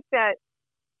 I think that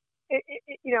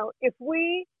if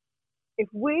we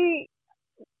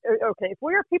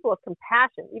are people of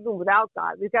compassion, even without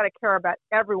God, we've got to care about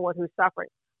everyone who's suffering.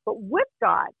 But with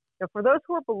God, for those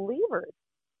who are believers,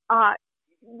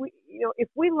 if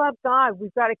we love God,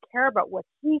 we've got to care about what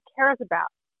He cares about,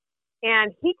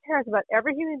 and He cares about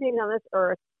every human being on this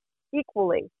earth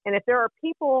equally. And if there are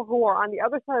people who are on the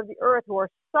other side of the earth who are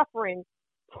suffering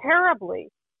terribly,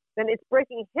 then it's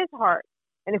breaking His heart.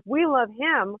 And if we love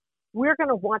Him, we're going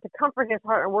to want to comfort His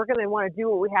heart, and we're going to want to do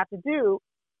what we have to do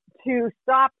to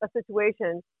stop a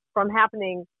situation from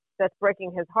happening that's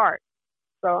breaking His heart.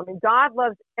 So, God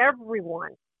loves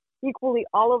everyone equally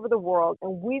all over the world.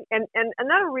 And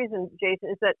another reason, Jason,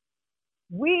 is that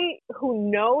we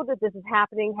who know that this is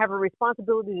happening have a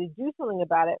responsibility to do something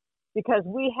about it, because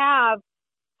we have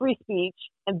free speech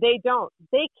and they don't.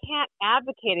 They can't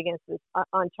advocate against this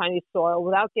on Chinese soil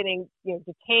without getting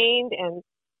detained and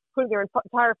putting their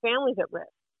entire families at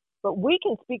risk. But we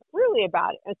can speak freely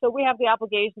about it, and so we have the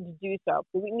obligation to do so.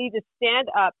 But we need to stand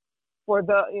up for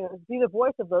be the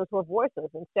voice of those who are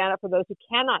voiceless, and stand up for those who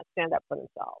cannot stand up for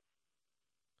themselves.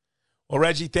 Well,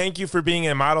 Reggie, thank you for being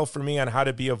a model for me on how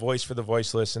to be a voice for the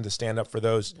voiceless and to stand up for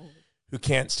those who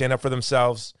can't stand up for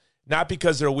themselves, not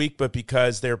because they're weak, but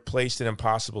because they're placed in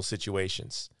impossible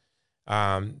situations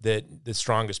that the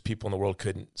strongest people in the world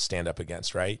couldn't stand up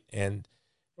against, right? And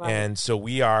so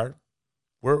we're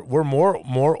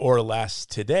more or less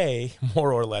today,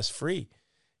 more or less free.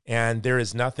 And there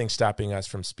is nothing stopping us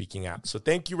from speaking out. So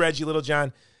thank you, Reggie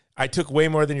Littlejohn. I took way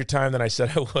more than your time than I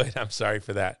said I would. I'm sorry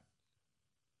for that.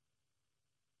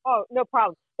 Oh, no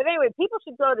problem. But anyway, people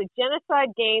should go to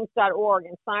genocidegames.org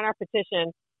and sign our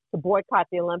petition to boycott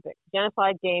the Olympics.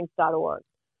 Genocidegames.org.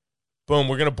 Boom.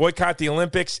 We're going to boycott the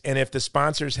Olympics. And if the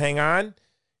sponsors hang on,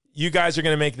 you guys are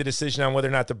going to make the decision on whether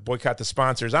or not to boycott the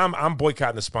sponsors. I'm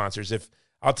boycotting the sponsors.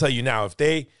 I'll tell you now, if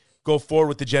they go forward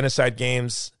with the Genocide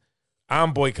Games,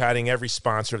 I'm boycotting every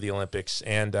sponsor of the Olympics,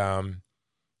 and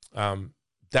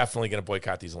definitely going to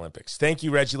boycott these Olympics. Thank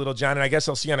you, Reggie Littlejohn, and I guess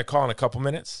I'll see you on a call in a couple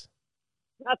minutes.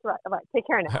 That's right. All right. Take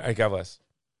care now. All right, God bless.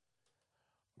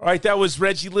 All right, that was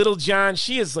Reggie Littlejohn.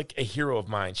 She is like a hero of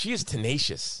mine. She is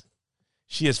tenacious.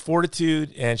 She has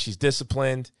fortitude, and she's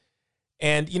disciplined.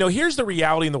 And, here's the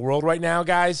reality in the world right now,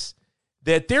 guys,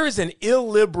 that there is an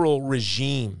illiberal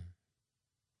regime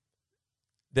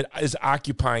that is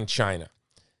occupying China.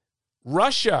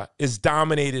 Russia is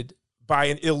dominated by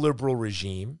an illiberal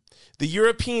regime. The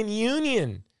European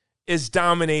Union is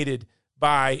dominated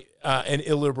by an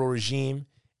illiberal regime.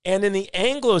 And in the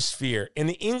Anglosphere, in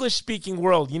the English-speaking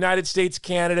world, United States,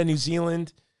 Canada, New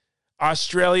Zealand,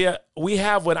 Australia, we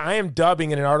have what I am dubbing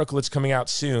in an article that's coming out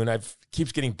soon.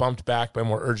 Keeps getting bumped back by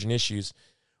more urgent issues,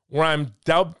 where I'm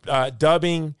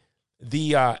dubbing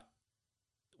the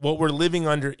what we're living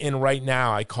in right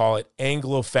now. I call it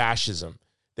Anglo-fascism.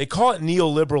 They call it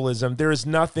neoliberalism. There is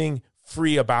nothing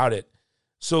free about it.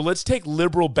 So let's take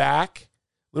liberal back.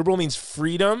 Liberal means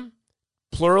freedom,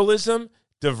 pluralism,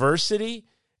 diversity.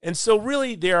 And so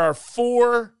really there are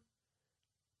 4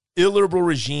 illiberal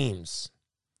regimes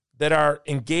that are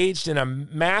engaged in a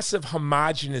massive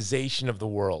homogenization of the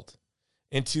world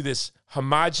into this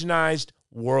homogenized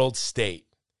world state.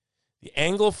 The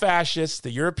Anglo-fascists,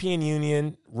 the European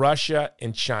Union, Russia,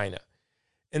 and China.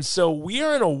 And so we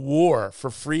are in a war for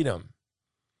freedom.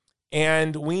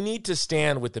 And we need to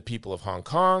stand with the people of Hong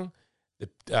Kong, the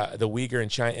Uyghur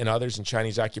and China, and others in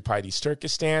Chinese-occupied East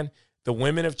Turkestan, the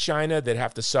women of China that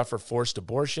have to suffer forced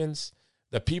abortions,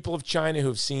 the people of China who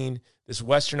have seen this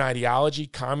Western ideology,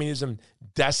 communism,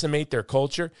 decimate their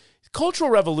culture. The Cultural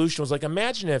Revolution was like,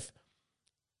 imagine if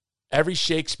every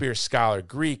Shakespeare scholar,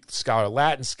 Greek scholar,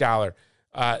 Latin scholar,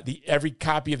 every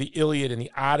copy of the Iliad and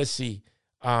the Odyssey,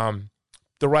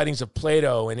 the writings of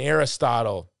Plato and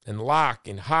Aristotle and Locke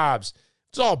and Hobbes,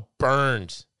 it's all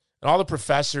burned. And all the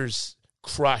professors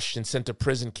crushed and sent to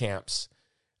prison camps.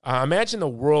 Imagine the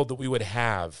world that we would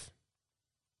have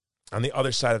on the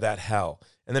other side of that hell,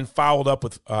 and then followed up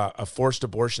with a forced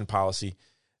abortion policy.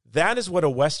 That is what a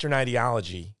Western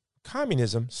ideology,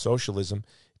 communism, socialism,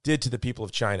 did to the people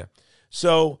of China.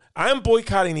 So I'm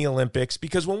boycotting the Olympics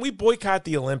because when we boycott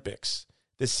the Olympics,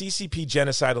 the CCP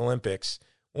Genocide Olympics,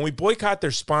 when we boycott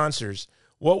their sponsors,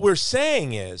 what we're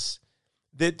saying is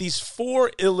that these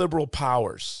 4 illiberal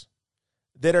powers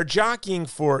that are jockeying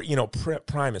for,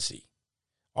 primacy,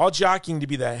 all jockeying to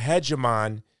be the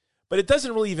hegemon, but it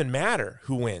doesn't really even matter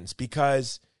who wins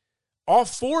because all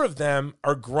 4 of them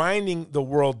are grinding the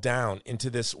world down into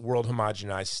this world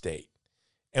homogenized state.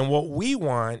 And what we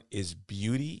want is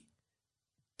beauty,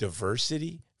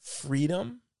 diversity,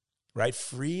 freedom, right?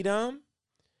 Freedom.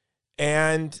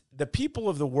 And the people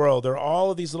of the world are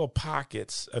all of these little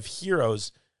pockets of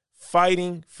heroes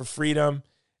fighting for freedom.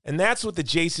 And that's what the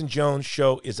Jason Jones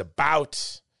Show is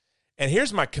about. And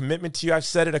here's my commitment to you. I've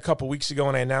said it a couple weeks ago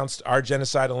when I announced our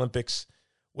Genocide Olympics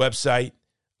website,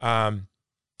 that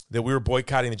we were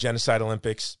boycotting the Genocide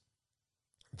Olympics.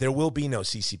 There will be no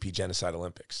CCP Genocide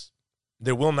Olympics.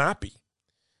 There will not be,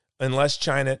 unless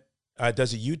China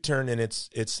does a U-turn in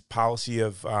its policy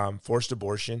of forced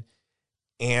abortion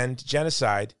and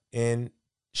genocide in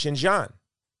Xinjiang,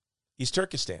 East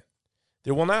Turkestan.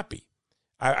 There will not be.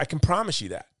 I can promise you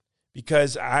that,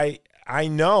 because I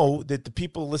know that the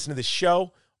people who listen to this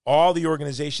show, all the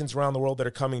organizations around the world that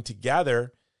are coming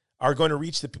together, are going to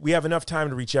reach we have enough time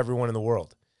to reach everyone in the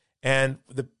world. And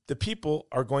the people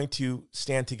are going to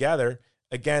stand together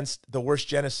against the worst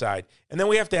genocide. And then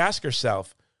we have to ask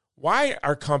ourselves, why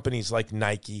are companies like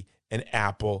Nike and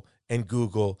Apple and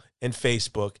Google and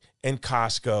Facebook and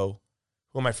Costco,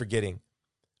 who am I forgetting?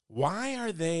 Why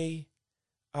are they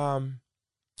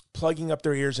plugging up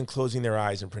their ears and closing their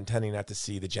eyes and pretending not to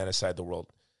see the genocide of the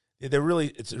world?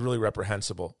 It's really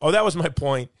reprehensible. Oh, that was my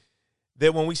point,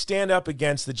 that when we stand up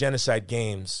against the genocide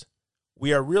games,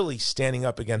 we are really standing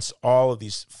up against all of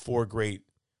these four great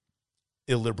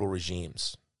illiberal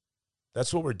regimes.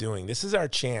 That's what we're doing. This is our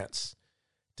chance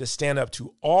to stand up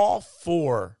to all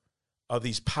four of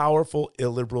these powerful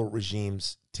illiberal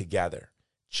regimes together: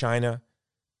 China,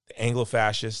 the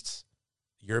Anglo-fascists,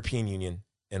 the European Union,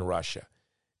 and Russia.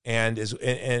 And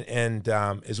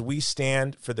as we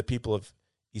stand for the people of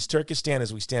East Turkestan,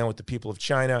 as we stand with the people of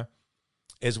China,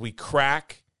 as we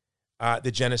crack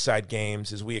the genocide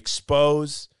games, as we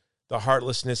expose the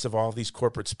heartlessness of all these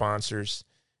corporate sponsors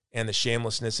and the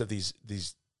shamelessness of these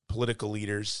political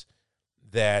leaders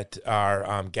that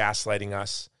are gaslighting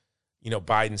us. You know,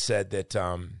 Biden said that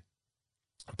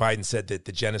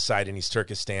the genocide in East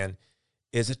Turkestan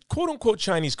is a quote-unquote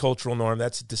Chinese cultural norm.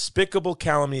 That's a despicable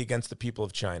calumny against the people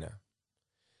of China.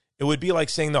 It would be like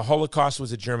saying the Holocaust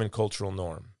was a German cultural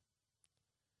norm.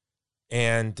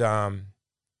 And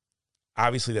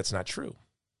obviously that's not true.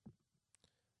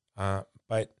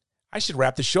 But I should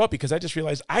wrap the show up, because I just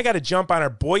realized I got to jump on our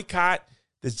Boycott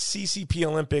the CCP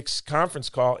Olympics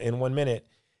conference call in 1 minute.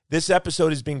 This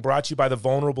episode is being brought to you by the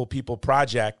Vulnerable People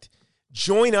Project.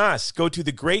 Join us. Go to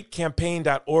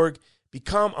thegreatcampaign.org.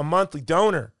 Become a monthly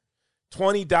donor.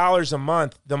 $20 a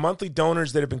month. The monthly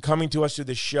donors that have been coming to us through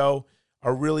this show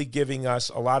are really giving us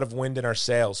a lot of wind in our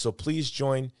sails. So please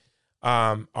join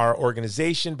our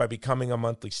organization by becoming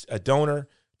a donor.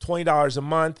 $20 a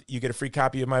month. You get a free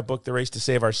copy of my book, The Race to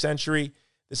Save Our Century.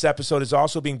 This episode is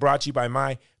also being brought to you by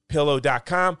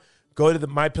MyPillow.com. Go to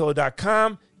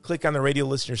MyPillow.com. Click on the Radio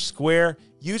Listener Square.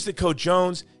 Use the code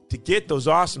Jones to get those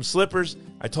awesome slippers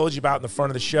I told you about in the front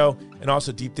of the show, and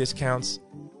also deep discounts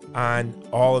on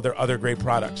all of their other great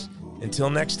products.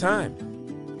 Until next time,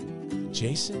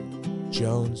 Jason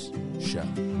Jones Show.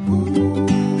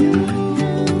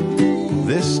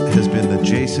 This has been the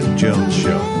Jason Jones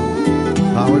Show,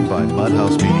 powered by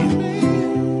Mudhouse Media.